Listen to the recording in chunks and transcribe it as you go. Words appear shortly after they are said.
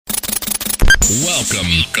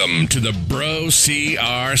Welcome to the Bro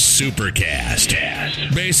CR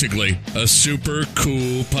Supercast. Basically, a super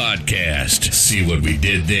cool podcast. See what we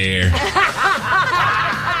did there?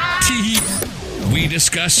 We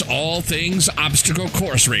discuss all things obstacle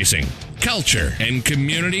course racing, culture, and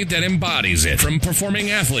community that embodies it, from performing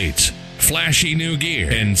athletes, flashy new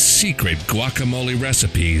gear, and secret guacamole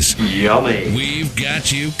recipes. Yummy. We've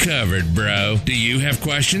got you covered, bro. Do you have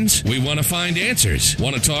questions? We want to find answers.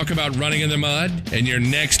 Want to talk about running in the mud and your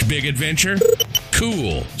next big adventure?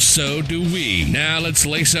 Cool. So do we. Now let's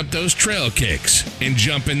lace up those trail kicks and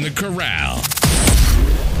jump in the corral.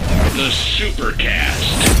 The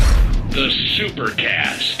Supercast. The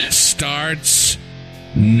Supercast starts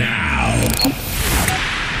now.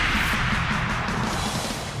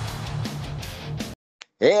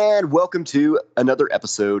 And welcome to another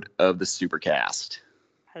episode of the Supercast.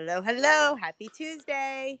 Hello, hello. Happy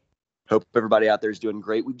Tuesday. Hope everybody out there is doing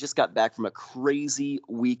great. We've just got back from a crazy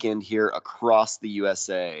weekend here across the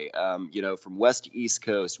USA. From west to east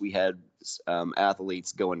coast, we had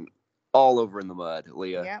athletes going all over in the mud.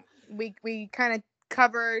 Leah. Yeah, we kind of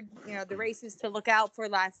covered, the races to look out for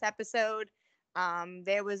last episode.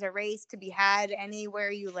 There was a race to be had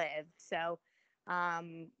anywhere you live. So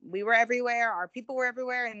we were everywhere. Our people were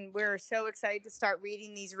everywhere. And we're so excited to start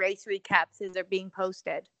reading these race recaps as they're being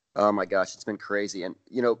posted. Oh, my gosh. It's been crazy. And,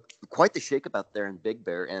 quite the shakeup out there in Big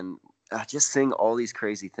Bear. And just seeing all these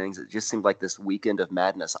crazy things, it just seemed like this weekend of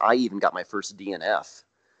madness. I even got my first DNF.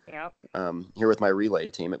 Yep. Here with my relay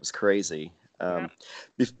team. It was crazy.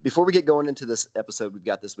 Before we get going into this episode we've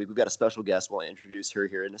got this week, we've got a special guest. We'll introduce her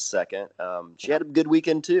here in a second. She had a good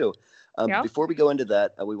weekend too. Before we go into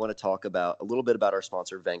that, we want to talk a little bit about our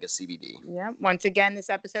sponsor, Venga CBD. Yeah. Once again, this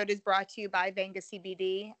episode is brought to you by Venga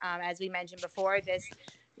CBD. As we mentioned before, this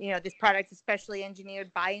product is specially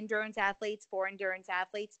engineered by endurance athletes for endurance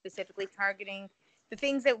athletes, specifically targeting the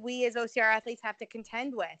things that we as OCR athletes have to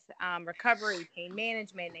contend with: recovery, pain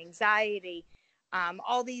management, anxiety.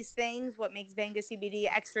 All these things. What makes Venga CBD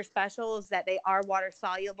extra special is that they are water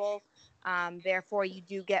soluble. Therefore, you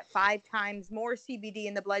do get 5 times more CBD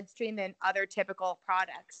in the bloodstream than other typical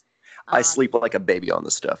products. I sleep like a baby on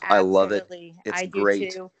this stuff. Absolutely. I love it. It's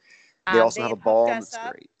great. Too. They also have a balm that's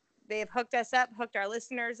great. They have hooked us up, hooked our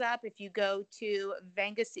listeners up. If you go to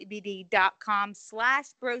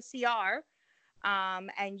vengacbd.com/BroCR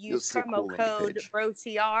and use promo code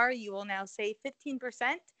BroCR, you will now save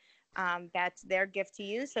 15%. That's their gift to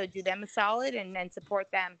you. So do them a solid and then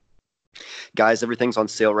support them. Guys, everything's on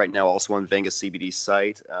sale right now. Also on Venga CBD's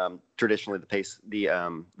site. Traditionally,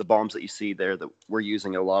 the balms that you see there that we're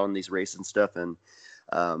using a lot on these races and stuff, and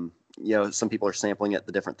some people are sampling it.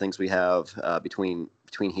 The different things we have between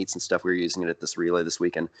heats and stuff. We were using it at this relay this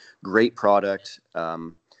weekend. Great product.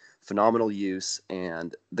 Phenomenal use.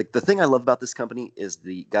 And the thing I love about this company is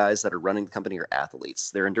the guys that are running the company are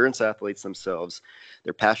athletes. They're endurance athletes themselves.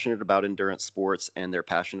 They're passionate about endurance sports, and they're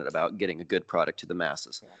passionate about getting a good product to the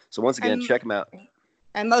masses. So once again, check them out.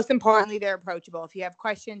 And most importantly, they're approachable. If you have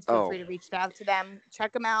questions, feel free to reach out to them.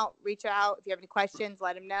 Check them out. Reach out. If you have any questions,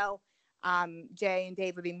 let them know. Jay and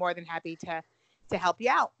Dave would be more than happy to help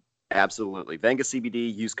you out. Absolutely. Venga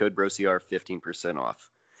CBD, use code BroCR, 15%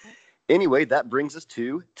 off. Anyway, that brings us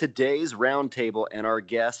to today's roundtable and our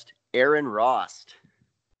guest, Aaron Rost.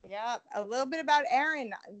 Yeah, a little bit about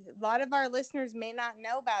Aaron. A lot of our listeners may not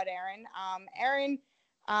know about Aaron. Aaron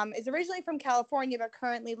is originally from California, but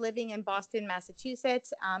currently living in Boston,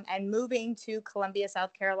 Massachusetts, and moving to Columbia,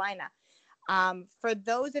 South Carolina. For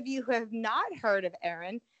those of you who have not heard of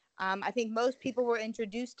Aaron, I think most people were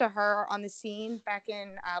introduced to her on the scene back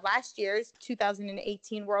in last year's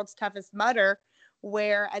 2018 World's Toughest Mudder,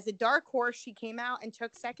 where as a dark horse, she came out and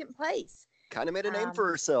took second place. Kind of made a name for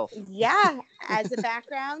herself. Yeah. As a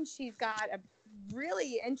background, she's got a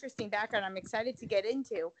really interesting background I'm excited to get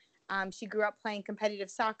into. She grew up playing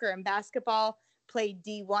competitive soccer and basketball, played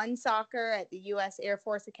D1 soccer at the U.S. Air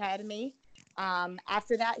Force Academy.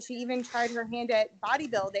 After that, she even tried her hand at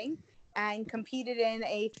bodybuilding and competed in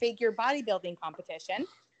a figure bodybuilding competition.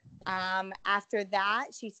 After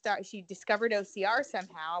that, she discovered OCR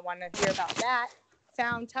somehow. I want to hear about that.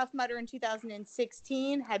 Found Tough Mudder in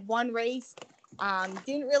 2016, had one race.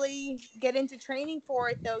 Didn't really get into training for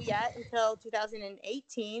it though yet until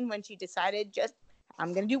 2018 when she decided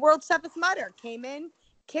I'm going to do World's Toughest Mudder. Came in,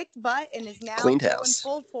 kicked butt, and is now going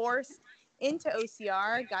full force into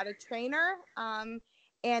OCR. Got a trainer.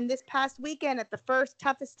 And this past weekend at the first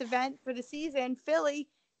toughest event for the season, Philly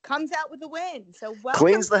comes out with a win. So welcome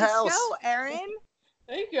Cleans the to house. Show, Aaron.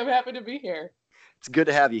 Thank you. I'm happy to be here. It's good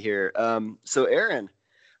to have you here. So Aaron,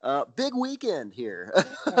 big weekend here.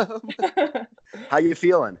 How you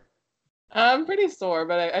feeling? I'm pretty sore,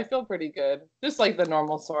 but I feel pretty good. Just like the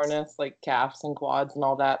normal soreness, like calves and quads and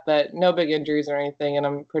all that, but no big injuries or anything. And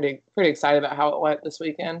I'm pretty excited about how it went this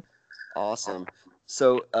weekend. Awesome.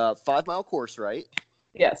 So 5 mile course, right?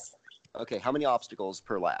 Yes. Okay. How many obstacles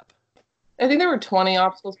per lap? I think there were 20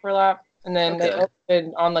 obstacles per lap, and then they Okay.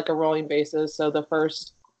 opened on like a rolling basis. So the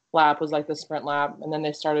first lap was like the sprint lap, and then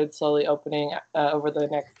they started slowly opening over the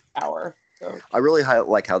next hour. So I really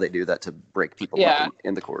like how they do that to break people Yeah. up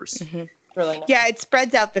in the course. Mhm. really nice. Yeah, it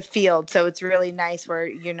spreads out the field, so it's really nice where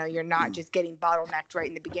you're not just getting bottlenecked right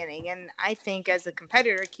in the beginning. And I think as a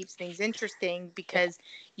competitor, it keeps things interesting because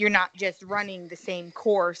you're not just running the same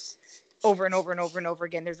course over and over and over and over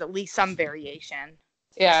again. There's at least some variation.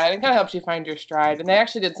 Yeah, and it kind of helps you find your stride. And they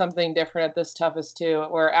actually did something different at this toughest too,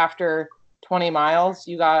 where after 20 miles,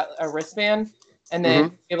 you got a wristband, and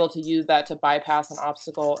then able to use that to bypass an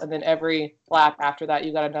obstacle. And then every lap after that,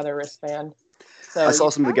 you got another wristband. So I saw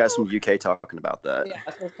some of the guys from the UK talking about that. Yeah,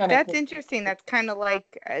 so it's kind of That's interesting. That's kind of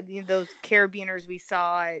like those carabiners we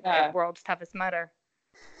saw at World's Toughest Mudder.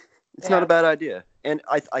 It's not a bad idea. And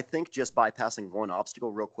I think just bypassing one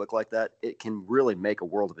obstacle real quick like that, it can really make a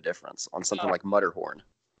world of a difference on something like Mudderhorn.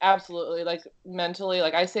 Absolutely. Like mentally,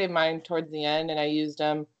 like I saved mine towards the end, and I used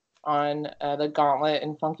them on the Gauntlet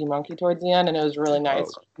and Funky Monkey towards the end, and it was really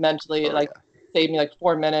nice. Mentally, saved me like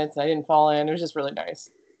 4 minutes. I didn't fall in. It was just really nice.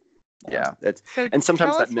 Yeah. And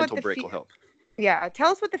sometimes that mental break will help. Yeah, tell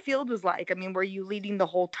us what the field was like. I mean, were you leading the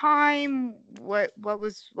whole time? What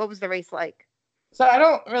was the race like? So I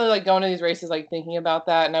don't really like going to these races like thinking about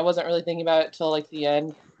that, and I wasn't really thinking about it till like the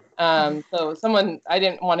end. So I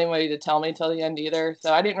didn't want anybody to tell me till the end either.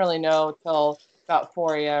 So I didn't really know till about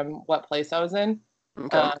 4 a.m. what place I was in.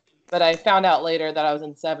 Okay. But I found out later that I was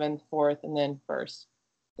in 7th, 4th, and then 1st.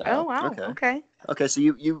 So. Oh wow. Okay. So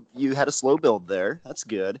you had a slow build there. That's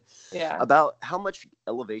good. Yeah. About how much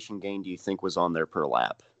elevation gain do you think was on there per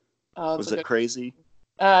lap? Was it crazy?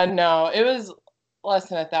 No, it was less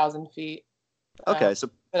than 1,000 feet. Okay, so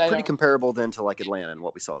pretty comparable then to like Atlanta and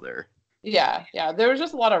what we saw there. Yeah. There was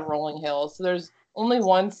just a lot of rolling hills. So there's only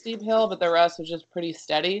one steep hill, but the rest was just pretty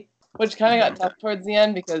steady, which kind of got tough towards the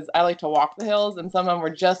end because I like to walk the hills, and some of them were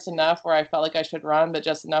just enough where I felt like I should run, but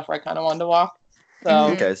just enough where I kind of wanted to walk.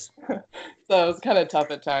 So, so it was kind of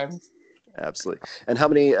tough at times. Absolutely. And how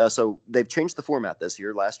many? So they've changed the format this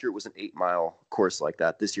year. Last year it was an 8-mile course like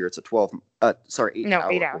that. This year it's a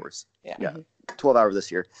 8-hour course. Yeah. 12 hour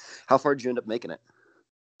this year. How far did you end up making it?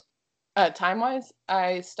 Time wise,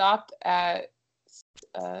 I stopped at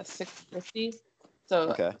 6:50.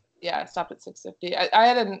 So I stopped at 6:50.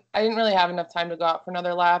 I didn't really have enough time to go out for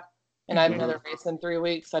another lap, and I have another race in 3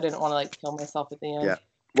 weeks. So I didn't want to like kill myself at the end. Yeah.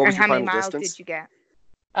 What was and your how many final miles distance? did you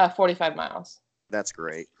get? 45 miles. That's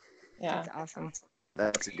great. Yeah. That's awesome.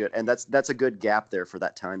 That's a good, and that's a good gap there for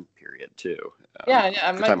that time period too. I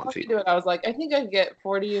might do it. I was like, I think I could get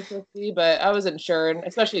 40 or 50, but I wasn't sure, and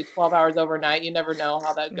especially 12 hours overnight, you never know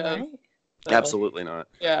how that goes. Right. So, absolutely not.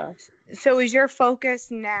 Yeah. So is your focus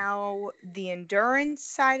now the endurance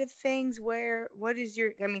side of things? What is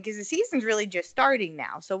your? I mean, because the season's really just starting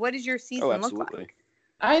now. So what does your season look like?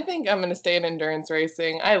 I think I'm going to stay in endurance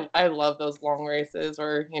racing. I love those long races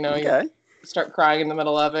where you start crying in the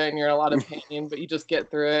middle of it and you're in a lot of pain, but you just get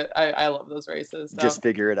through it. I love those races. So. Just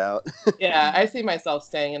figure it out. Yeah, I see myself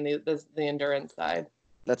staying in the endurance side.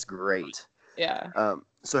 That's great. Yeah.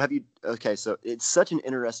 So so it's such an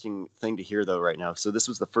interesting thing to hear though right now. So this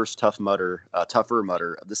was the first tougher mudder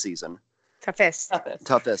of the season. Toughest mudder.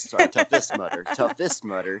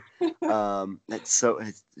 It's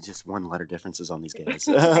just one letter differences on these guys.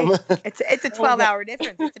 It's a 12-hour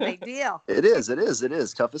difference. It's a big deal. It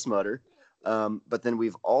is toughest mudder. But then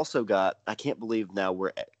we've also got, I can't believe now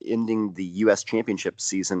we're ending the U.S. Championship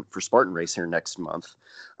season for Spartan Race here next month.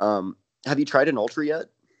 Have you tried an ultra yet?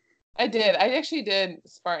 I did. I actually did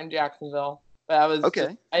Spartan Jacksonville, but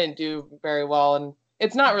I didn't do very well, and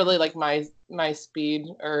it's not really like my speed,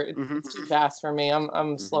 or it's too fast for me. I'm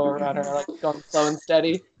a slower runner. I like going slow and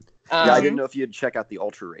steady. I didn't know if you'd check out the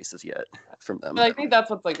ultra races yet from them. But I think that's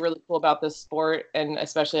what's like really cool about this sport, and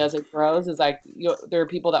especially as it grows, is like there are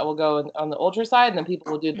people that will go on the ultra side, and then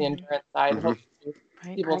people will do the endurance side. And hopefully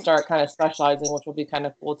people start kind of specializing, which will be kind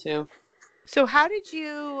of cool too. So how did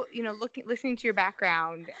you, listening to your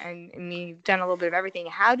background and you've done a little bit of everything,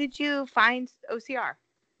 how did you find OCR?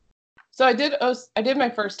 So I did my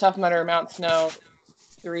first Tough Mudder Mount Snow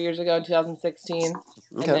 3 years ago in 2016.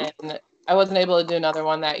 Okay. And then I wasn't able to do another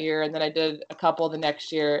one that year. And then I did a couple the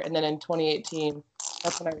next year. And then in 2018,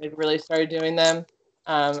 that's when I really started doing them.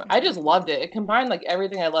 I just loved it. It combined like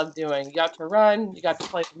everything I loved doing. You got to run, you got to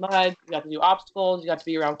play with mud, you got to do obstacles, you got to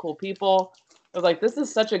be around cool people. I was like, this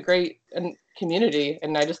is such a great community,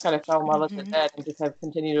 and I just kind of fell in love with it then, and just have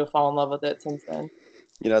continued to fall in love with it since then.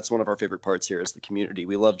 You know, that's one of our favorite parts here is the community.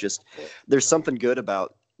 We love there's something good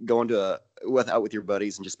about going to out with your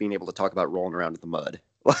buddies and just being able to talk about rolling around in the mud.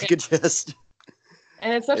 Like it just.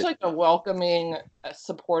 And it's such like a welcoming,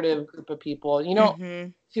 supportive group of people. You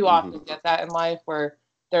don't too often get that in life where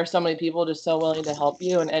there are so many people just so willing to help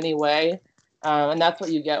you in any way. And that's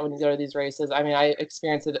what you get when you go to these races. I mean, I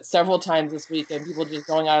experienced it several times this weekend. People just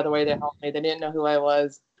going out of their way to help me. They didn't know who I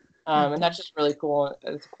was. And that's just really cool.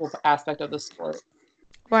 It's a cool aspect of the sport.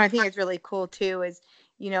 Well, I think it's really cool too is,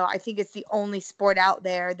 you know, I think it's the only sport out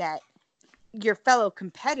there that your fellow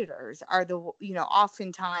competitors are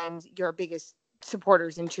oftentimes your biggest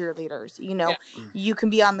supporters and cheerleaders. You know, you can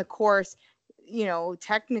be on the course, you know,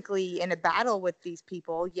 technically in a battle with these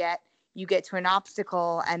people, yet you get to an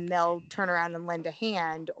obstacle and they'll turn around and lend a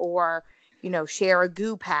hand or, you know, share a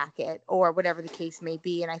goo packet or whatever the case may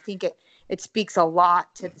be. And I think it speaks a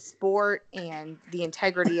lot to the sport and the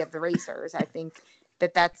integrity of the racers. I think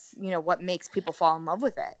that's, you know, what makes people fall in love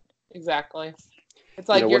with it. Exactly. It's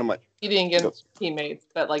like you're competing against teammates,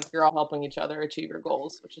 but like you're all helping each other achieve your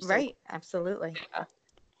goals, which is right. Absolutely. Yeah.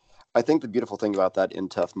 I think the beautiful thing about that in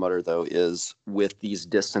Tough Mudder, though, is with these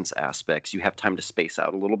distance aspects, you have time to space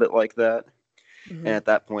out a little bit like that. And at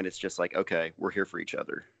that point, it's just like, okay, we're here for each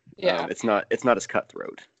other. Yeah. It's not as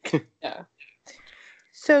cutthroat. Yeah.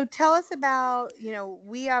 So tell us about, you know,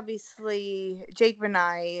 we obviously, Jacob and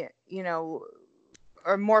I, you know,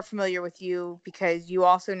 are more familiar with you because you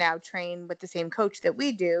also now train with the same coach that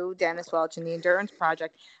we do, Dennis Welch, in the Endurance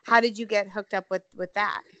Project. How did you get hooked up with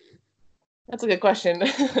that? That's a good question.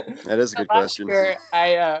 That is a good question. Year,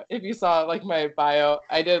 if you saw like my bio,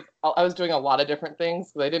 I was doing a lot of different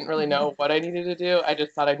things because I didn't really know what I needed to do. I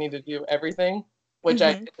just thought I needed to do everything, which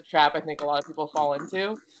it's a trap I think a lot of people fall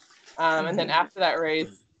into. And then after that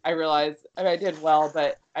race, I realized I did well,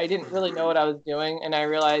 but I didn't really know what I was doing. And I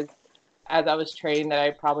realized as I was training that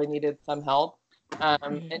I probably needed some help.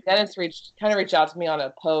 And Dennis reached out to me on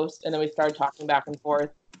a post, and then we started talking back and forth.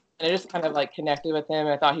 And I just kind of like connected with him.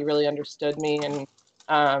 I thought he really understood me. And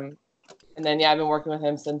then, I've been working with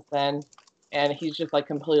him since then. And he's just like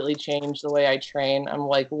completely changed the way I train. I'm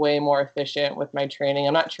like way more efficient with my training.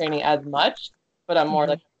 I'm not training as much, but I'm more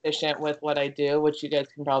like efficient with what I do, which you guys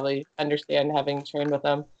can probably understand having trained with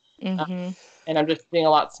him. And I'm just being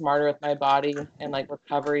a lot smarter with my body and like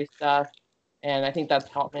recovery stuff. And I think that's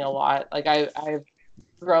helped me a lot. Like I've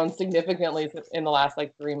grown significantly in the last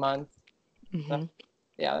like 3 months. So,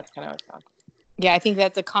 yeah, that's kind of how it's gone. Yeah, I think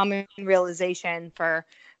that's a common realization for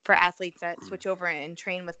athletes that switch over and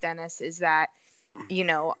train with Dennis is that, you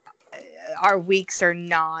know, our weeks are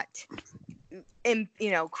not,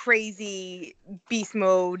 crazy beast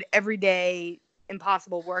mode every day,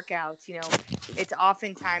 impossible workouts. You know, it's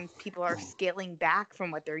oftentimes people are scaling back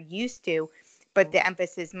from what they're used to, but the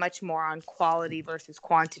emphasis is much more on quality versus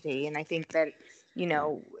quantity. And I think that, you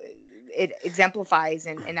know, it exemplifies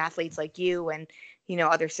in athletes like you and, you know,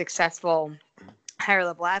 other successful higher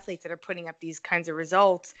level athletes that are putting up these kinds of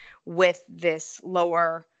results with this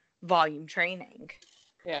lower volume training.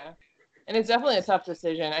 Yeah. And it's definitely a tough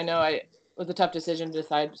decision. I know it was a tough decision to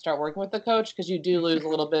decide to start working with the coach because you do lose a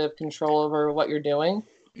little bit of control over what you're doing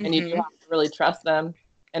and you do have to really trust them.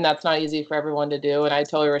 And that's not easy for everyone to do. And I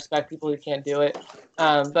totally respect people who can't do it.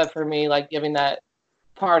 But for me, like giving that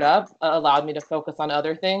part up allowed me to focus on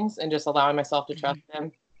other things and just allowing myself to trust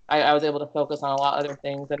them. I was able to focus on a lot of other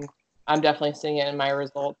things, and I'm definitely seeing it in my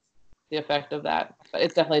results, the effect of that. But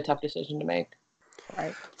it's definitely a tough decision to make.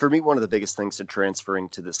 Right. For me, one of the biggest things to transferring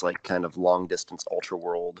to this like kind of long distance ultra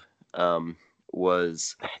world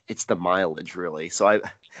it's the mileage really. So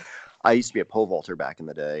I used to be a pole vaulter back in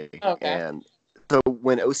the day. Okay. And so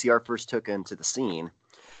when OCR first took into the scene,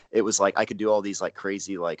 it was like I could do all these like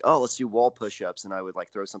crazy like, oh, let's do wall push-ups, and I would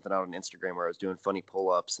like throw something out on Instagram where I was doing funny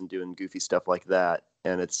pull-ups and doing goofy stuff like that.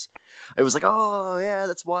 And it was like, oh yeah,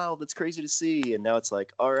 that's wild, that's crazy to see. And now it's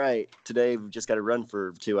like, all right, today we've just got to run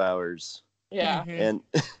for 2 hours. Yeah. And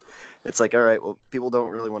it's like, all right, well, people don't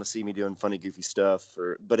really want to see me doing funny goofy stuff,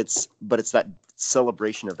 but it's that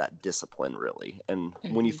celebration of that discipline really. And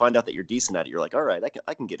when you find out that you're decent at it, you're like, all right,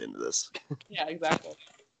 I can get into this. Yeah, exactly.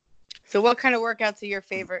 So what kind of workouts are your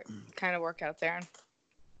favorite kind of workouts, Aaron?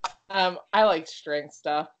 I like strength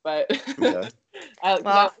stuff, but Yeah.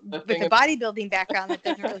 With the bodybuilding background, that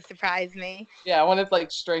doesn't really surprise me. Yeah, when it's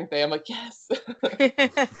like strength day, I'm like, yes.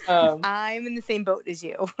 I'm in the same boat as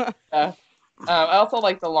you. Yeah. I also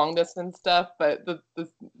like the long distance stuff, but the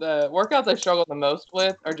workouts I struggle the most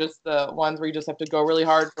with are just the ones where you just have to go really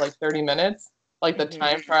hard for like 30 minutes, like the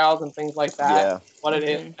time trials and things like that. Yeah. What it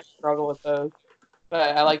is, I struggle with those.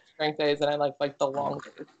 But I like strength days and I like the long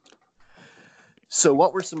days. So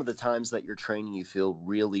what were some of the times that your training you feel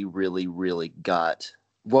really, really, really got?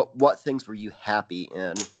 What things were you happy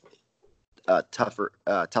in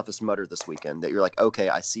Toughest Mudder this weekend that you're like, okay,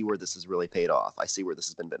 I see where this has really paid off. I see where this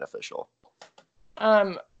has been beneficial.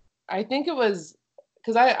 I think it was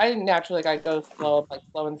because I naturally I go slow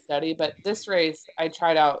and steady, but this race I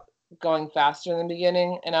tried out going faster in the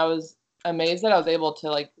beginning, and I was amazed that I was able to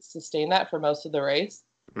like sustain that for most of the race.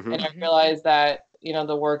 Mm-hmm. And I realized that, you know,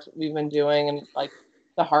 the work we've been doing and like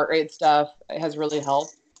the heart rate stuff has really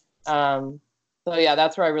helped. So yeah,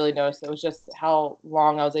 that's where I really noticed. It was just how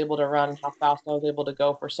long I was able to run and how fast I was able to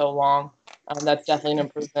go for so long. That's definitely an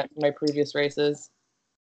improvement from my previous races.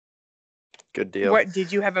 Good deal. What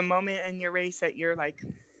did you have a moment in your race that you're like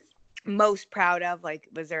most proud of? Like,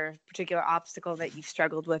 was there a particular obstacle that you've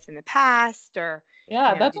struggled with in the past, or?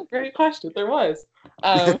 Yeah, that's a great question. There was.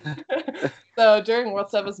 So during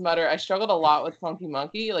World's Toughest Mudder, I struggled a lot with Funky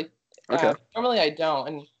Monkey. Like, normally I don't.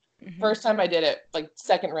 And first time I did it, like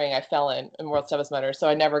second ring, I fell in World's Toughest Mudder. So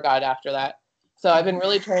I never got after that. So I've been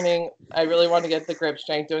really training. I really wanted to get the grip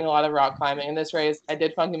strength, doing a lot of rock climbing. In this race, I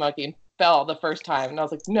did Funky Monkey and fell the first time. And I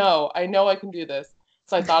was like, no, I know I can do this.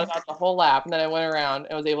 So I thought about the whole lap, and then I went around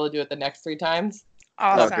and was able to do it the next 3 times.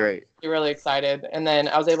 Awesome. Oh, great. Really excited. And then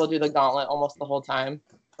I was able to do the gauntlet almost the whole time,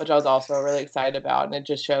 which I was also really excited about. And it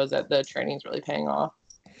just shows that the training's really paying off.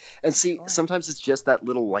 And see, sometimes it's just that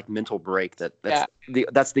little like mental break that's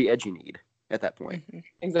the edge you need at that point.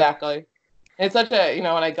 Exactly. It's such a, you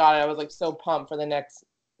know, when I got it, I was like so pumped for the next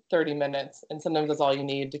 30 minutes. And sometimes that's all you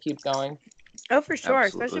need to keep going. Oh, for sure.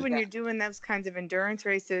 Absolutely. Especially when you're doing those kinds of endurance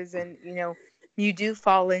races and, you know, you do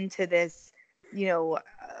fall into this, you know,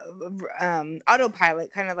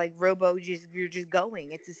 autopilot, kind of like you're just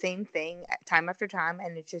going. It's the same thing time after time.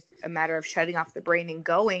 And it's just a matter of shutting off the brain and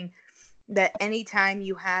going. That anytime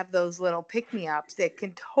you have those little pick-me-ups, it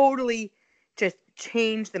can totally just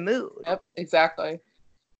change the mood. Yep, exactly.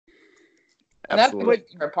 And that's the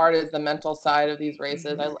favorite part is the mental side of these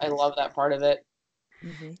races. I love that part of it.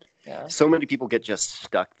 Yeah. So many people get just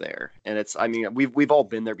stuck there, and it's, I mean, we've all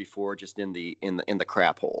been there before, just in the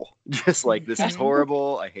crap hole, just like, this is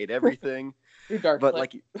horrible, I hate everything. The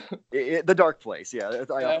dark place, yeah,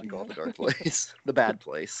 I often call it the dark place, the bad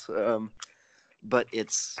place. But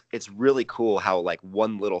it's really cool how like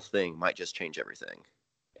one little thing might just change everything,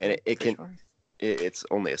 and it's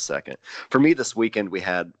only a second. For me this weekend,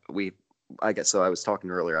 I was talking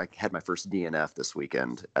earlier, I had my first DNF this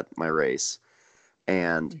weekend at my race.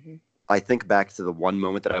 And I think back to the one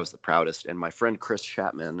moment that I was the proudest, and my friend Chris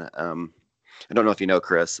Chapman, I don't know if you know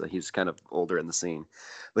Chris, he's kind of older in the scene,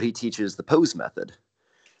 but he teaches the pose method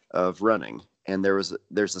of running. And there's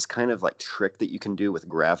this kind of like trick that you can do with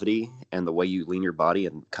gravity and the way you lean your body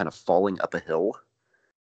and kind of falling up a hill.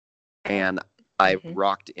 And I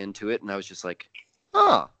rocked into it, and I was just like,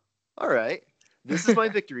 all right, this is my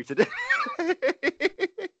victory today.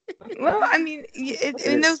 Well, I mean,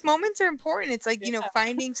 and those moments are important. It's like, you know,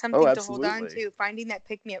 finding something to hold on to, finding that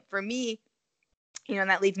pick-me-up. For me, you know, and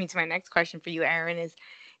that leads me to my next question for you, Erin, is,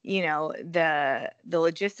 you know, the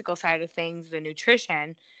logistical side of things, the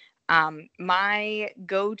nutrition. My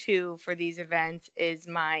go-to for these events is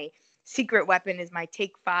my secret weapon is my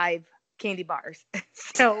Take 5 candy bars.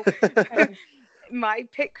 So my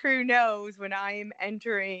pit crew knows when I am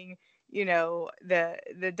entering, you know,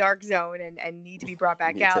 the dark zone and need to be brought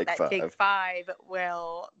back out, that Take 5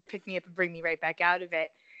 will pick me up and bring me right back out of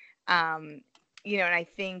it. You know, and I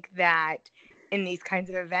think that in these kinds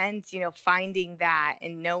of events, you know, finding that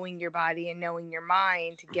and knowing your body and knowing your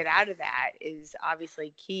mind to get out of that is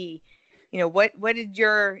obviously key. You know, what did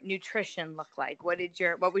your nutrition look like? What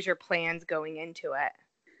was your plans going into it?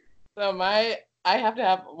 So I have to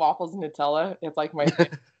have waffles and Nutella. It's like my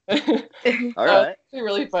All right. It's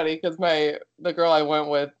really funny because the girl I went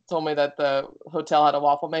with told me that the hotel had a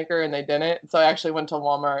waffle maker and they didn't. So I actually went to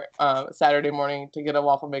Walmart Saturday morning to get a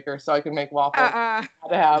waffle maker so I could make waffles. I had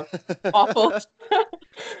to have waffles.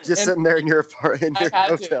 Just sitting there in your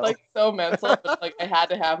hotel. To, like, so mental, but like I had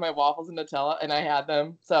to have my waffles and Nutella, and I had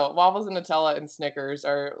them. So waffles and Nutella and Snickers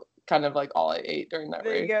are kind of like all I ate during that race.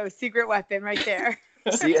 There you go, secret weapon right there.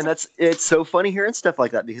 See, and it's so funny hearing stuff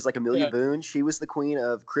like that because like Amelia Boone, she was the queen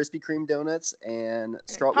of Krispy Kreme donuts and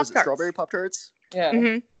strawberry Pop-Tarts?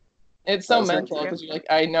 Yeah. It's so mental because you're like,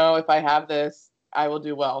 I know if I have this, I will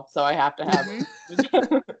do well, so I have to have it.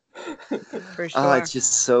 For sure. Oh, it's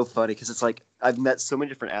just so funny because it's like I've met so many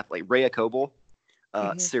different athletes. Rhea Coble,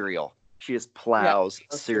 cereal. She just plows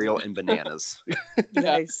cereal and bananas.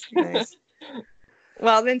 Nice.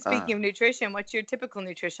 Well, then speaking of nutrition, what's your typical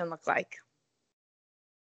nutrition look like?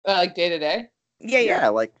 Like day to day? Yeah.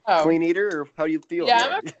 Like clean eater, or how do you feel?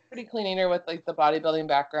 Yeah, I'm a pretty clean eater with like the bodybuilding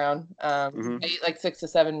background. I eat like 6 to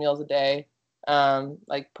 7 meals a day,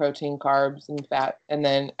 like protein, carbs, and fat. And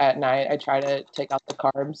then at night, I try to take out the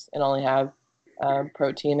carbs and only have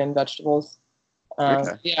protein and vegetables.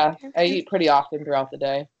 Yeah, I eat pretty often throughout the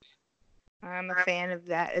day. I'm a fan of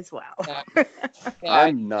that as well. Yeah,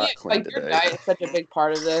 I'm not clean like today. Your diet is such a big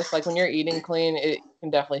part of this. Like when you're eating clean, it can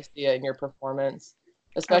definitely see it in your performance,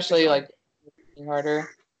 especially like working harder.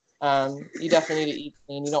 You definitely need to eat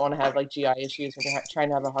clean. You don't want to have like GI issues when you're trying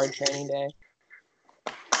to have a hard training day.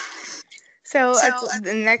 So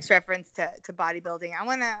the next reference to bodybuilding, I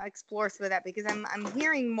want to explore some of that because I'm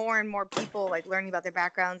hearing more and more people like learning about their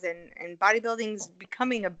backgrounds, and bodybuilding's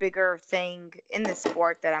becoming a bigger thing in the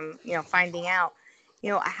sport that I'm finding out.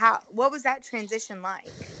 What was that transition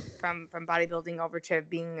like from bodybuilding over to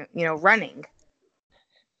being running?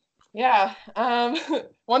 Yeah.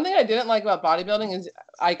 One thing I didn't like about bodybuilding is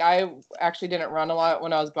like I actually didn't run a lot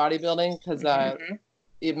when I was bodybuilding because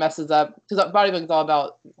it messes up, because bodybuilding is all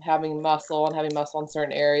about having muscle in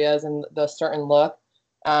certain areas and the certain look.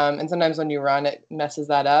 And sometimes when you run, it messes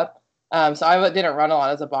that up. So I didn't run a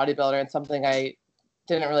lot as a bodybuilder, and something I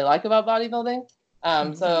didn't really like about bodybuilding.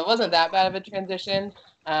 So it wasn't that bad of a transition.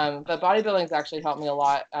 But bodybuilding has actually helped me a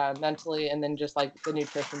lot mentally, and then just like the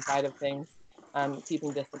nutrition side of things,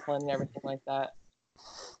 keeping discipline and everything like that.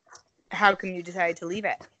 How come you decided to leave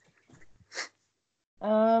it?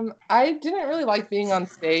 I didn't really like being on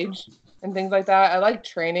stage and things like that. I like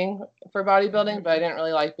training for bodybuilding, but I didn't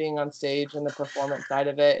really like being on stage and the performance side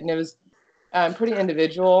of it. And it was pretty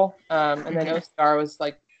individual. And then O-Star was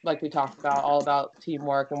like we talked about, all about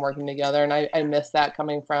teamwork and working together. And I miss that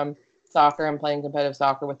coming from soccer and playing competitive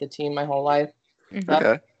soccer with the team my whole life.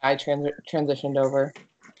 So I transitioned over.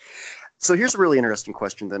 So here's a really interesting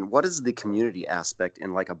question then. What is the community aspect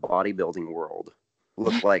in like a bodybuilding world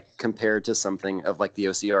look like compared to something of like the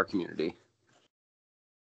OCR community?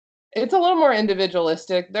 It's a little more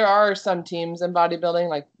individualistic. There are some teams in bodybuilding,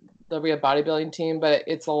 like there'll be a bodybuilding team, but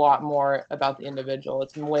it's a lot more about the individual.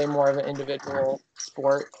 It's way more of an individual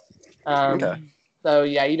sport. So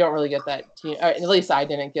yeah, you don't really get that team, or at least I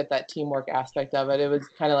didn't get that teamwork aspect of it. It was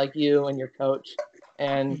kind of like you and your coach,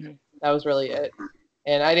 and that was really it.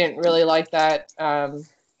 And I didn't really like that.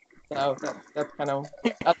 So that's kind of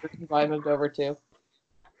other people I moved over to.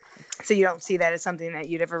 So you don't see that as something that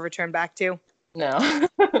you'd ever return back to? No.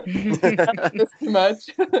 That's too much.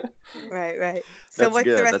 Right. So what's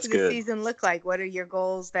the rest of the season look like? What are your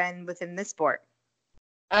goals then within this sport?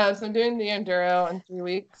 So I'm doing the Enduro in 3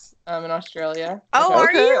 weeks in Australia. Oh,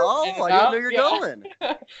 are you? Oh, I didn't know you're going.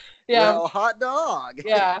 Yeah. Well, hot dog.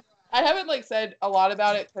 Yeah. I haven't said a lot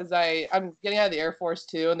about it because I'm getting out of the Air Force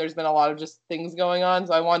too, and there's been a lot of just things going on.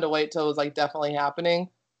 So I wanted to wait till it was definitely happening,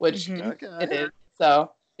 which it is.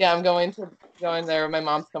 So yeah, I'm going there. My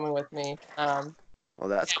mom's coming with me. Well,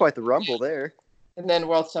 that's quite the rumble there. And then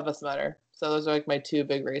World's Toughest Mudder. So those are my 2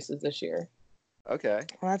 big races this year. Okay.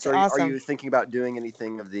 Well, that's awesome. Are you thinking about doing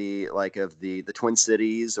anything of the Twin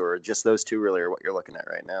Cities, or just those 2 really are what you're looking at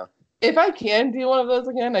right now? If I can do one of those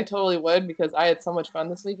again, I totally would, because I had so much fun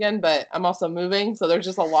this weekend, but I'm also moving, so there's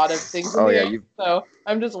just a lot of things in the air. So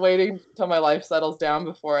I'm just waiting till my life settles down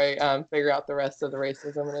before I figure out the rest of the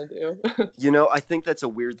races I'm going to do. I think that's a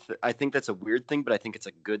weird thing, but I think it's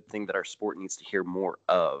a good thing that our sport needs to hear more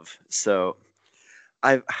of. So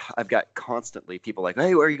I've got constantly people like,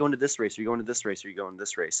 hey, are you going to this race? Are you going to this race? Are you going to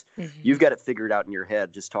this race? You've got it figured out in your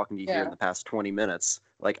head just talking to you here in the past 20 minutes.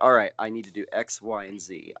 Like, all right, I need to do X, Y, and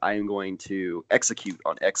Z. I am going to execute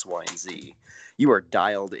on X, Y, and Z. You are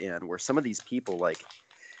dialed in, where some of these people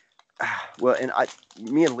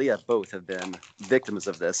me and Leah both have been victims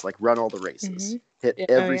of this, run all the races, hit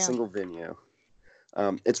every single venue.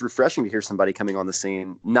 It's refreshing to hear somebody coming on the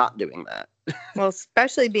scene not doing that. Well,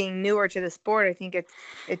 especially being newer to the sport, I think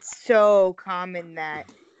it's so common that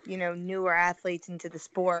newer athletes into the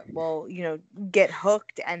sport will get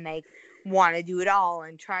hooked and they want to do it all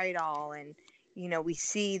and try it all, and we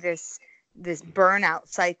see this burnout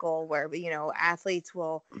cycle where athletes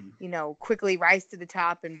will quickly rise to the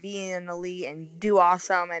top and be in the elite and do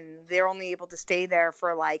awesome, and they're only able to stay there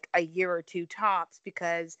for a year or 2 tops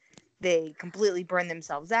because they completely burn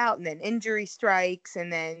themselves out, and then injury strikes,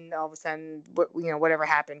 and then all of a sudden, whatever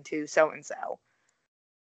happened to so-and-so.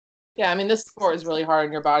 Yeah, I mean, this sport is really hard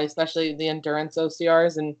on your body, especially the endurance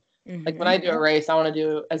OCRs. And when I do a race, I want to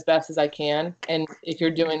do as best as I can. And if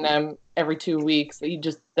you're doing them every 2 weeks,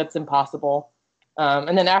 that's impossible.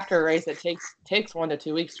 And then after a race, it takes 1 to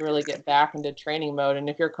 2 weeks to really get back into training mode. And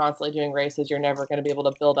if you're constantly doing races, you're never going to be able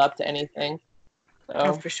to build up to anything.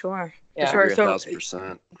 Oh, So for sure. yeah. For sure. Agree So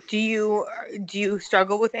 1,000%. do you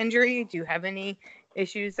struggle with injury? Do you have any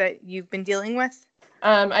issues that you've been dealing with?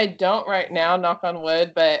 I don't right now, knock on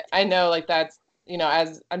wood, but I know like that's,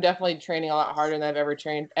 as I'm definitely training a lot harder than I've ever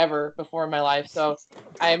trained ever before in my life. So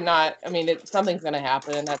I'm not, I mean, something's going to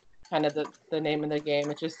happen, and that's kind of the name of the game.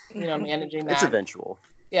 It's just, managing It's that. eventual.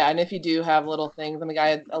 Yeah. And if you do have little things, I mean, I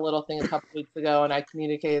had a little thing a couple weeks ago, and I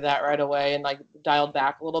communicated that right away and like dialed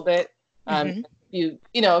back a little bit. Mhm.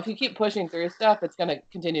 If you keep pushing through stuff, it's going to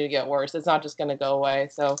continue to get worse. It's not just going to go away.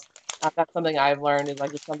 So that's something I've learned is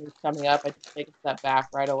like if something's coming up, I just take a step back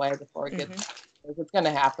right away before it gets. Because it's going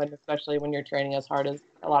to happen, especially when you're training as hard as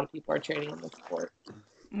a lot of people are training in this sport.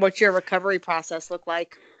 What's your recovery process look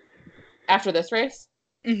like? After this race,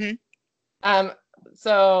 Mhm.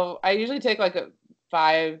 So I usually take like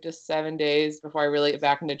 5 to 7 days before I really get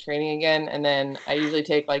back into training again, and then I usually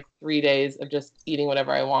take like 3 days of just eating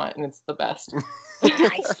whatever I want, and it's the best.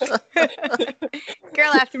 Nice.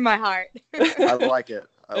 Girl after my heart. I like it.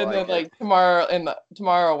 And then like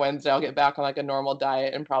tomorrow Wednesday, I'll get back on like a normal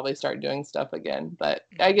diet and probably start doing stuff again. But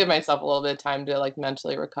I give myself a little bit of time to like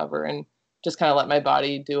mentally recover and just kind of let my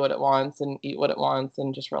body do what it wants and eat what it wants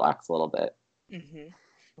and just relax a little bit. Mhm.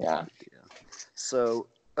 Yeah. So,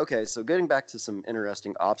 okay, so getting back to some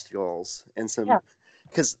interesting obstacles and some,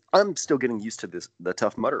 because I'm still getting used to the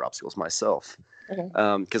Tough Mudder obstacles myself. Okay.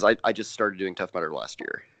 Because I just started doing Tough Mudder last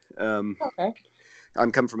year. Okay. I'm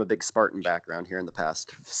coming from a big Spartan background here in the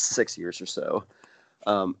past 6 years or so.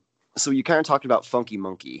 So you kind of talked about Funky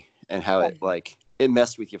Monkey and how it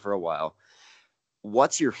messed with you for a while.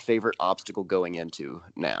 What's your favorite obstacle going into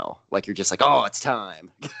now? Like you're just like, oh, it's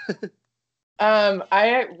time.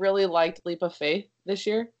 I really liked Leap of Faith this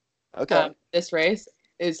year. Okay. This race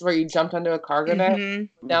is where you jumped onto a cargo net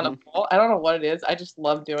down a pole. I don't know what it is. I just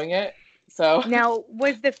love doing it. So now,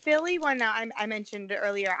 was the Philly one? Now I mentioned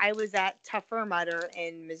earlier, I was at Tougher Mudder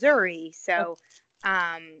in Missouri, so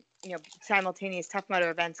simultaneous Tough Mudder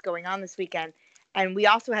events going on this weekend, and we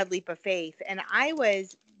also had Leap of Faith, and I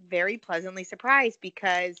was very pleasantly surprised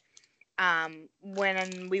because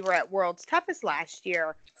when we were at World's Toughest last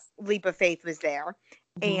year, Leap of Faith was there,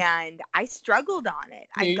 and I struggled on it.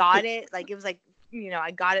 I got it, like it was like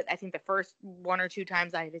I got it. I think the first 1 or 2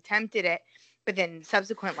 times I had attempted it. But then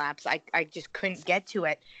subsequent laps, I just couldn't get to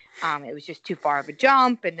it. It was just too far of a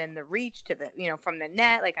jump. And then the reach to the, from the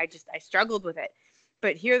net, like I struggled with it.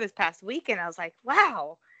 But here this past weekend, I was like,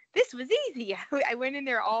 wow, this was easy. I went in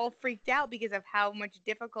there all freaked out because of how much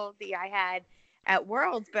difficulty I had at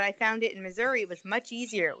Worlds. But I found it in Missouri. It was much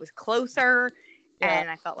easier. It was closer. Yeah.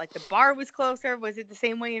 And I felt like the bar was closer. Was it the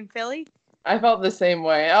same way in Philly? I felt the same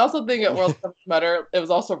way. I also think at World's Toughest Mudder, it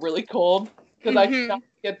was also really cold because I could not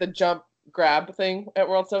get the jump grab thing at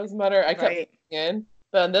World's Toughest Mudder. I kept in,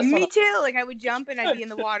 but on this Me one, too. Like I would jump and I'd be in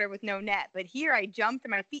the water with no net, but here I jumped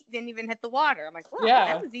and my feet didn't even hit the water. I'm like, wow,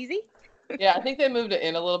 that was easy. Yeah, I think they moved it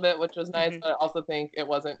in a little bit, which was nice, but I also think it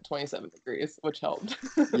wasn't 27 degrees, which helped.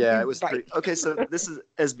 Yeah, it was pretty. Okay, so this is,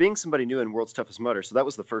 as being somebody new in World's Toughest Mudder, so that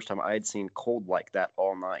was the first time I had seen cold like that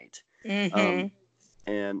all night.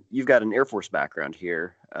 And you've got an Air Force background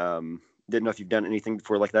here. Didn't know if you've done anything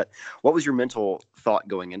before like that. What was your mental thought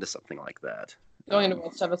going into something like that? Going into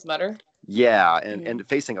World's Toughest Mudder? Yeah, and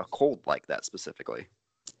facing a cold like that specifically.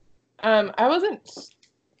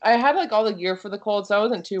 I had like all the gear for the cold, so I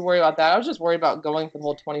wasn't too worried about that. I was just worried about going for the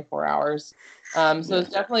whole 24 hours. So it's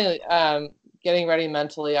definitely getting ready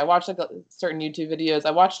mentally. I watched like certain YouTube videos.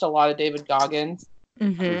 I watched a lot of David Goggins.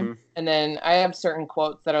 And then I have certain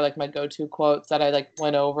quotes that are like my go-to quotes that I like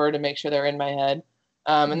went over to make sure they're in my head.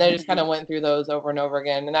 And I just kind of went through those over and over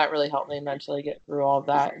again, and that really helped me mentally get through all of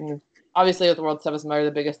that. And obviously with the World's Toughest Mudder,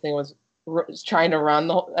 the biggest thing was trying to run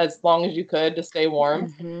as long as you could to stay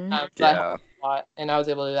warm. That helped a lot, and I was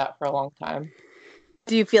able to do that for a long time.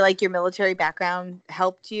 Do you feel like your military background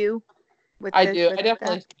helped you with I do. I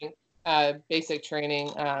definitely think basic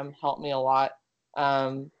training helped me a lot.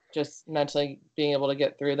 Just mentally being able to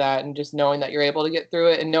get through that and just knowing that you're able to get through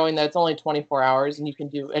it and knowing that it's only 24 hours and you can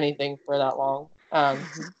do anything for that long.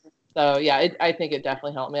 So yeah, I think it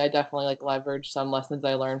definitely helped me. I definitely like leveraged some lessons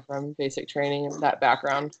I learned from basic training and that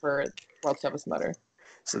background for World's Toughest Mudder.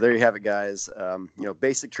 So there you have it, guys.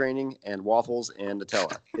 Basic training and waffles and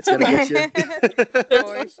Nutella. It's going to get you.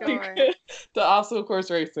 For sure. The obstacle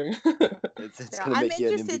course racing. It's going to make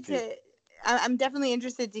you an MVP. I'm definitely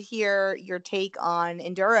interested to hear your take on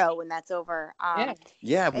enduro when that's over.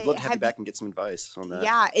 Yeah, we'd love to have you back and get some advice on that.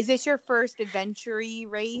 Yeah, is this your first adventure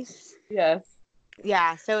race? Yes.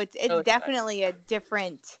 Yeah, so it's definitely a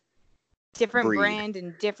different breed. Brand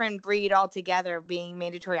and different breed altogether, being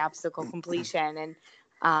mandatory obstacle completion. And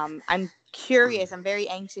I'm curious. I'm very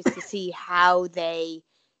anxious to see how they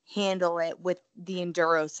handle it with the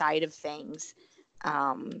enduro side of things.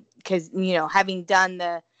 Because, having done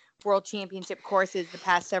the World Championship courses the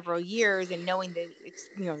past several years and knowing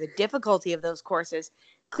the difficulty of those courses,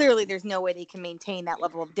 clearly there's no way they can maintain that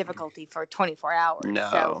level of difficulty for 24 hours. No.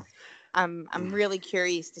 So I'm really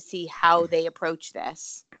curious to see how they approach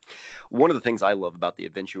this. One of the things I love about the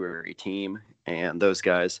Adventuary team and those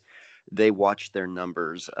guys, they watch their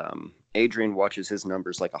numbers. Adrian watches his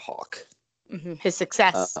numbers like a hawk. Mm-hmm. His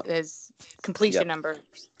success, his completion number.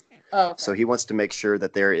 Oh, okay. So he wants to make sure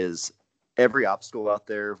that there is every obstacle out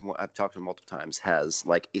there. I've talked to him multiple times, has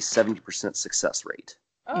like a 70% success rate.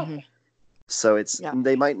 Oh. Mm-hmm. So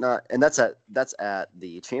they might not, and that's at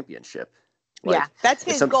the championship. Like, that's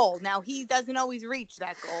his goal. Now he doesn't always reach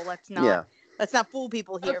that goal. Let's not fool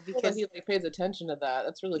people here, because he pays attention to that.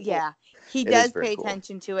 That's really cool. Yeah, he does pay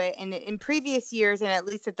attention to it. And in previous years, and at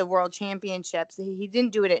least at the World Championships, he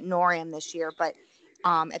didn't do it at NORAM this year, but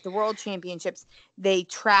at the World Championships, they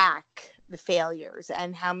track the failures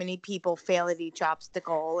and how many people fail at each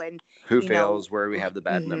obstacle and who fails, where we have the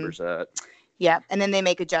bad numbers at. Yeah, and then they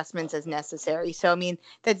make adjustments as necessary. So, I mean,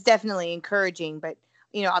 that's definitely encouraging. But,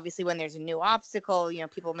 obviously when there's a new obstacle,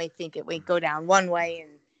 people may think it would go down one way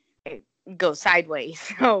and it goes sideways.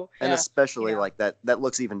 So, and especially like that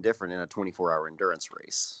looks even different in a 24-hour endurance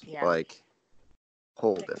race. Yeah. Like,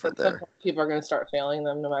 whole different there. People are going to start failing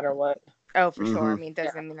them no matter what. Oh, for sure. I mean,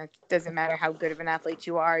 it doesn't matter how good of an athlete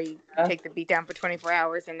you are. You take the beat down for 24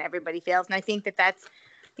 hours and everybody fails. And I think that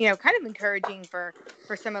kind of encouraging for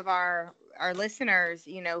some of our listeners,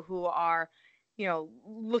 who are,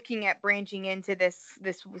 looking at branching into this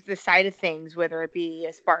side of things, whether it be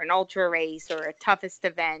a Spartan Ultra race or a toughest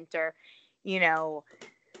event or,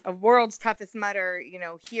 a world's toughest mudder,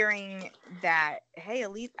 hearing that, hey,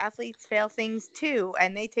 elite athletes fail things too,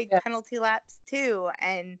 and they take penalty laps too.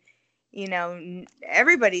 And,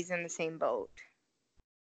 everybody's in the same boat.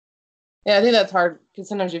 Yeah, I think that's hard because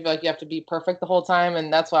sometimes you feel like you have to be perfect the whole time,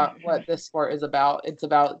 and that's what this sport is about. It's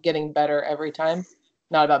about getting better every time,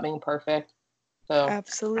 not about being perfect. So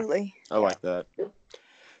absolutely, I like that.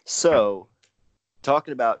 So,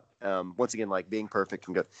 talking about once again, like being perfect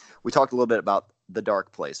and good. We talked a little bit about the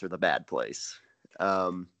dark place or the bad place.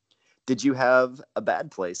 Did you have a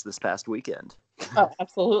bad place this past weekend? Oh,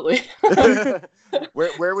 absolutely.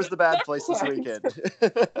 Where was the bad place this weekend?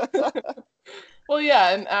 Well, yeah,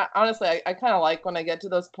 and honestly, I kind of like when I get to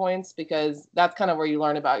those points because that's kind of where you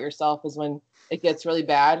learn about yourself is when it gets really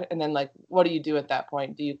bad, and then like, what do you do at that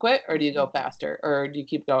point? Do you quit or do you go faster or do you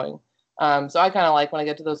keep going? So I kind of like when I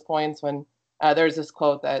get to those points when there's this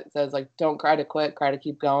quote that says like, "Don't cry to quit, cry to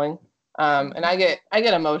keep going." And I get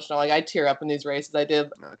emotional, like I tear up in these races. I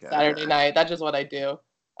did Saturday night. That's just what I do.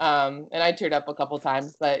 And I teared up a couple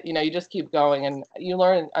times, but you just keep going and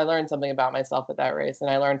I learned something about myself at that race, and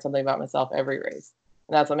I learned something about myself every race,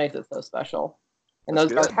 and that's what makes it so special. And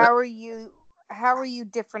how are you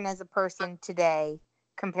different as a person today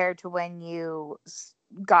compared to when you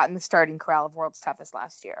got in the starting corral of World's Toughest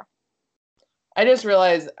last year? I just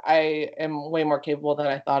realized I am way more capable than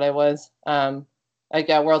I thought I was. Like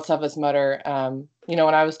at World's Toughest Mudder, when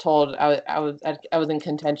I was told I was in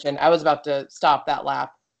contention, I was about to stop that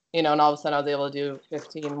lap. And all of a sudden I was able to do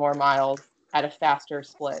 15 more miles at a faster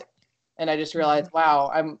split. And I just realized,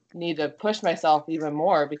 wow, I need to push myself even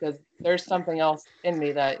more because there's something else in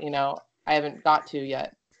me that, I haven't got to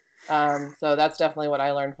yet. So that's definitely what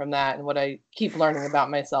I learned from that and what I keep learning about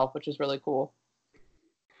myself, which is really cool.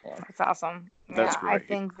 Yeah. That's awesome. That's great. I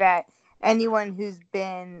think that anyone who's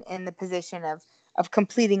been in the position of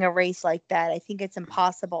completing a race like that, I think it's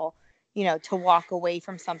impossible to walk away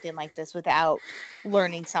from something like this without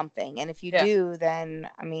learning something. And if you do, then,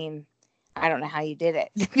 I mean, I don't know how you did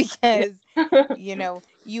it because,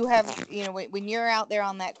 you have, when you're out there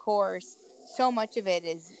on that course, so much of it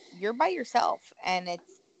is you're by yourself and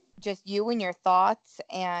it's just you and your thoughts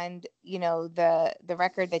and, the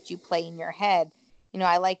record that you play in your head.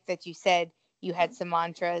 I like that you said you had some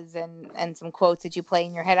mantras and some quotes that you play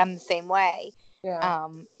in your head. I'm the same way. Yeah.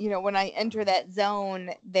 When I enter that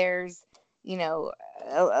zone, there's,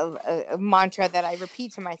 a mantra that I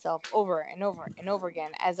repeat to myself over and over and over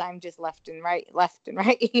again as I'm just left and right,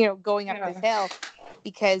 going up this hill,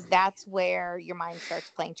 because that's where your mind starts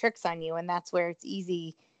playing tricks on you. And that's where it's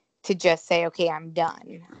easy to just say, okay, I'm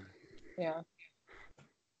done. Yeah.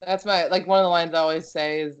 That's one of the lines I always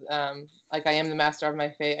say is, I am the master of my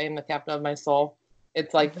fate. I am the captain of my soul.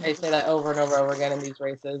 It's like, I say that over and over and over again in these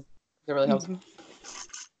races. It really helps.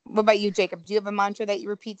 What about you, Jacob? Do you have a mantra that you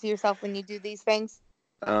repeat to yourself when you do these things?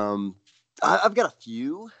 I've got a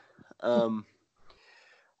few.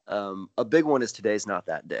 A big one is today's not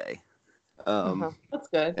that day. That's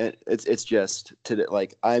good. And it's just today.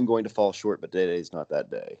 Like, I'm going to fall short, but today's not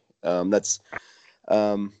that day.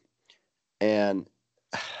 And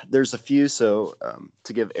there's a few. So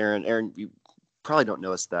to give Aaron, you probably don't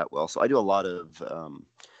know us that well. So I do a lot of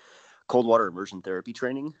cold water immersion therapy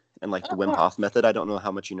training and like the Wim Hof method. I don't know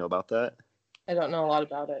how much you know about that. I don't know a lot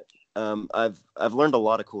about it. I've learned a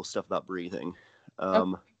lot of cool stuff about breathing.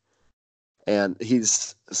 And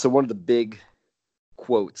one of the big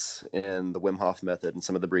quotes in the Wim Hof method and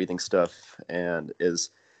some of the breathing stuff and is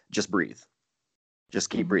just breathe. Just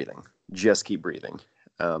keep breathing. Just keep breathing.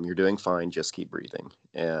 You're doing fine. Just keep breathing.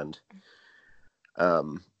 And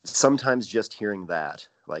sometimes just hearing that,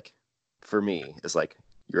 like, for me, is like,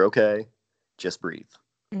 you're okay. Just breathe.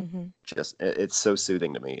 It's so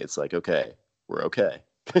soothing to me. It's like, okay, we're okay.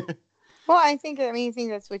 Well, I think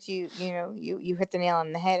that's what you hit the nail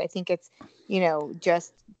on the head. I think it's,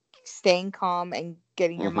 just staying calm and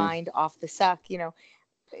getting your mind off the suck.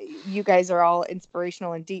 You guys are all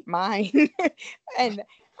inspirational and deep mind. And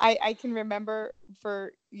I can remember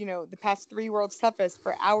for, the past 3 World's Toughest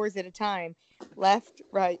for hours at a time, left,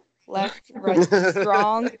 right, be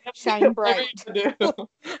strong, shine bright.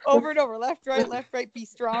 Over and over, left, right, be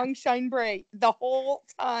strong, shine bright. The whole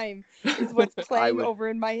time is what's playing over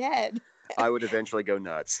in my head. I would eventually go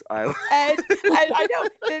nuts. And I know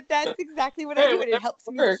that's exactly what I do. And it helps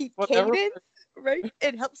me keep cadence, right?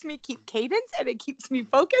 It helps me keep cadence and it keeps me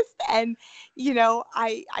focused. And,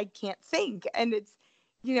 I can't think. And it's,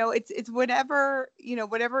 it's whatever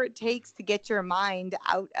it takes to get your mind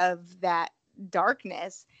out of that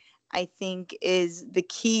darkness, I think is the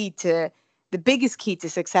biggest key to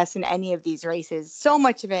success in any of these races. So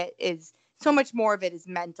much more of it is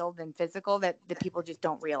mental than physical that the people just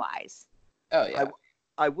don't realize. Oh yeah.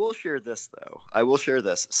 I will share this though.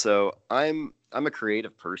 So I'm a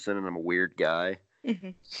creative person and I'm a weird guy.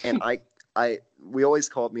 And we always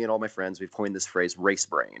call it, me and all my friends, we've coined this phrase, race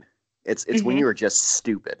brain. It's when you are just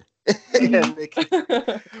stupid.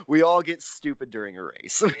 We all get stupid during a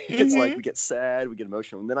race. It's like we get sad, we get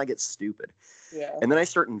emotional, and then I get stupid. Yeah. And then I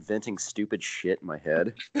start inventing stupid shit in my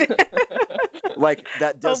head. Like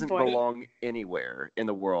that doesn't belong anywhere in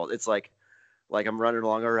the world. It's like I'm running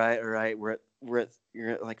along. All right. You're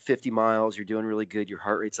at like 50 miles. You're doing really good. Your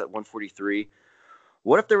heart rate's at 143.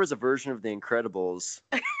 What if there was a version of The Incredibles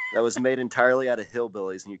that was made entirely out of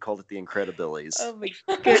hillbillies and you called it The Incredibillies? Oh my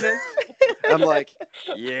goodness. I'm like,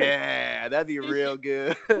 yeah, that'd be real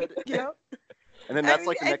good. Yep. And then that's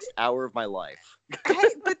the next hour of my life.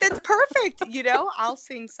 But that's perfect. I'll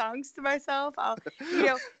sing songs to myself.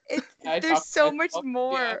 There's so much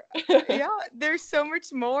more. Yeah, there's so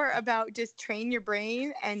much more about just train your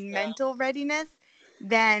brain and mental readiness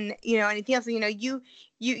than, anything else.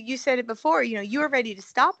 You said it before, you were ready to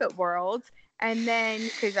stop at Worlds. And then,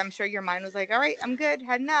 because I'm sure your mind was like, all right, I'm good,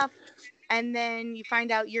 had enough. And then you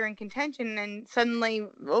find out you're in contention and suddenly,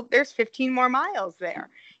 there's 15 more miles there.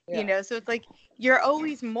 Yeah. So it's like, you're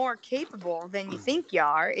always more capable than you think you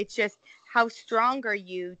are. It's just how strong are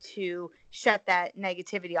you to shut that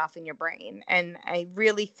negativity off in your brain. And I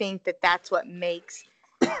really think that that's what makes,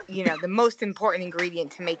 the most important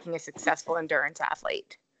ingredient to making a successful endurance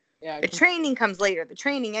athlete. Yeah. The training comes later. The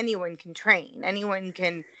training, anyone can train. Anyone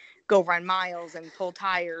can go run miles and pull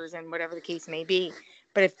tires and whatever the case may be.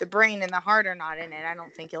 But if the brain and the heart are not in it, I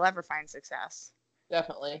don't think you'll ever find success.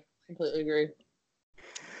 Definitely. Completely agree.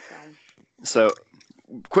 So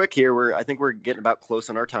quick here, I think we're getting about close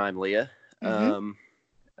on our time, Leah. Aaron,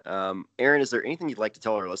 is there anything you'd like to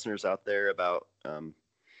tell our listeners out there about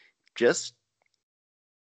just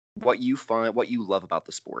what you love about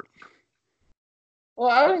the sport? Well,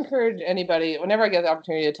 I would encourage anybody, whenever I get the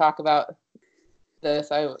opportunity to talk about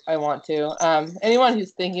this, I want to. Anyone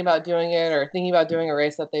who's thinking about doing it or thinking about doing a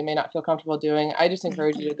race that they may not feel comfortable doing, I just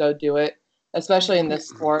encourage you to go do it. Especially in this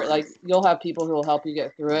sport, like you'll have people who will help you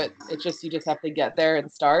get through it. It's just, you just have to get there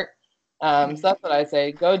and start. So that's what I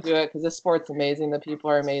say. Go do it because this sport's amazing. The people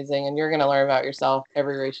are amazing, and you're going to learn about yourself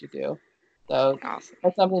every race you do. So awesome.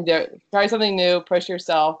 That's something try something new, push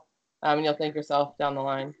yourself, and you'll thank yourself down the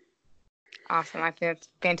line. Awesome. I think that's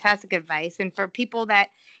fantastic advice. And for people that,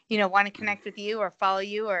 want to connect with you or follow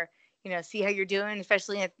you or, see how you're doing,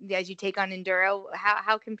 especially as you take on enduro,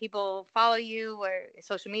 how can people follow you or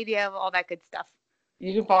social media, all that good stuff?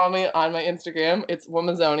 You can follow me on my Instagram. It's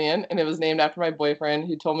Womazonian, and it was named after my boyfriend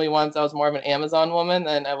who told me once I was more of an Amazon woman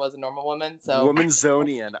than I was a normal woman. So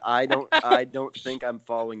Womazonian. I don't think I'm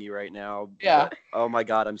following you right now. Yeah. Oh my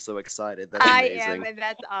God, I'm so excited. That's amazing. I am, and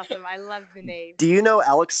that's awesome. I love the name. Do you know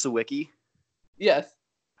Alex Sawicki? Yes.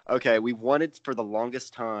 Okay, we wanted for the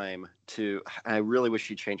longest time to. I really wish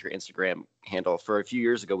she'd change her Instagram handle. For a few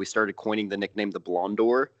years ago, we started coining the nickname the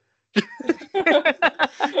Blondor, and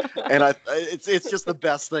it's just the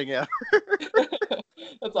best thing ever.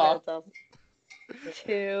 That's awesome.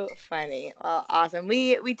 Too funny. Well, awesome.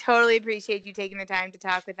 We totally appreciate you taking the time to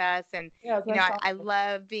talk with us, and Yeah, you know, I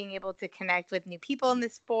love being able to connect with new people in the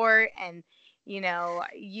sport, and you know,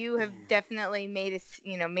 you have definitely made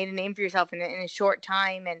made a name for yourself in a short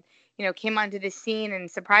time, and you know, came onto the scene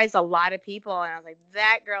and surprised a lot of people, and I was like,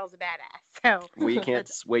 that girl's a badass. So we can't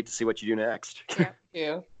wait to see what you do next.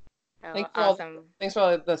 Yeah. Thank you. So, awesome. Thanks for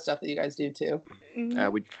all the stuff that you guys do too.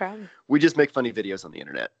 We just make funny videos on the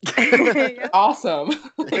internet. Awesome.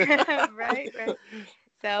 right.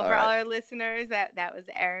 So for all our listeners, that was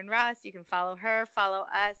Erin Ross. You can follow her, follow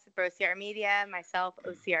us, BroCR Media, myself,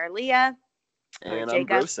 OCR Leah. And I'm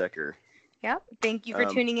Brosecker. Yep. Thank you for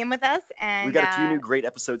tuning in with us. And we got a few new great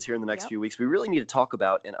episodes here in the next few weeks. We really need to talk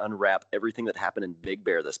about and unwrap everything that happened in Big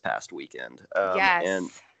Bear this past weekend. Yes. And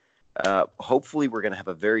hopefully we're going to have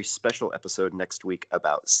a very special episode next week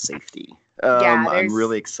about safety. I'm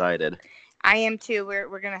really excited. I am too.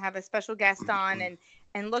 We're going to have a special guest on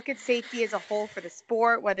and look at safety as a whole for the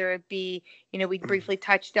sport, whether it be, you know, we briefly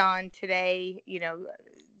touched on today, you know,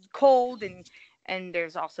 cold and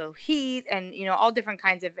there's also heat and, you know, all different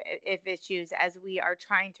kinds of issues as we are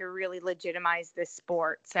trying to really legitimize this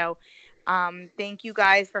sport. So thank you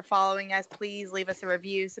guys for following us. Please leave us a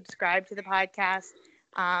review, subscribe to the podcast,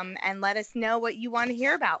 and let us know what you want to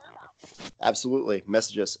hear about. Absolutely.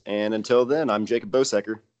 Message us. And until then, I'm Jacob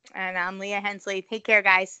Bosecker. And I'm Leah Hensley. Take care,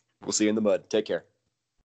 guys. We'll see you in the mud. Take care.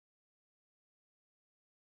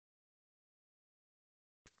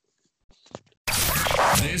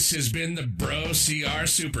 This has been the BroCR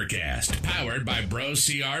Supercast, powered by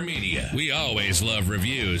BroCR Media. We always love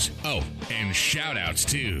reviews. Oh, and shout-outs,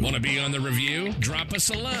 too. Want to be on the review? Drop us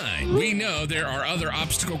a line. We know there are other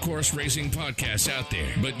obstacle course racing podcasts out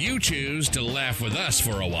there, but you choose to laugh with us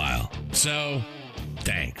for a while. So,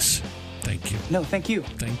 thanks. Thank you. No, thank you.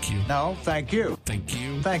 Thank you. No, thank you. Thank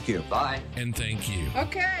you. Thank you. Bye. And thank you.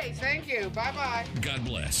 Okay, thank you. Bye-bye. God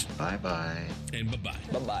bless. Bye-bye. And bye-bye.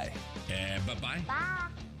 Bye-bye. And bye-bye. Bye.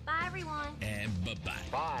 Bye, everyone. And bye-bye.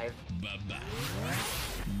 Bye. Bye-bye.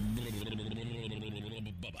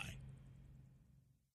 Bye-bye.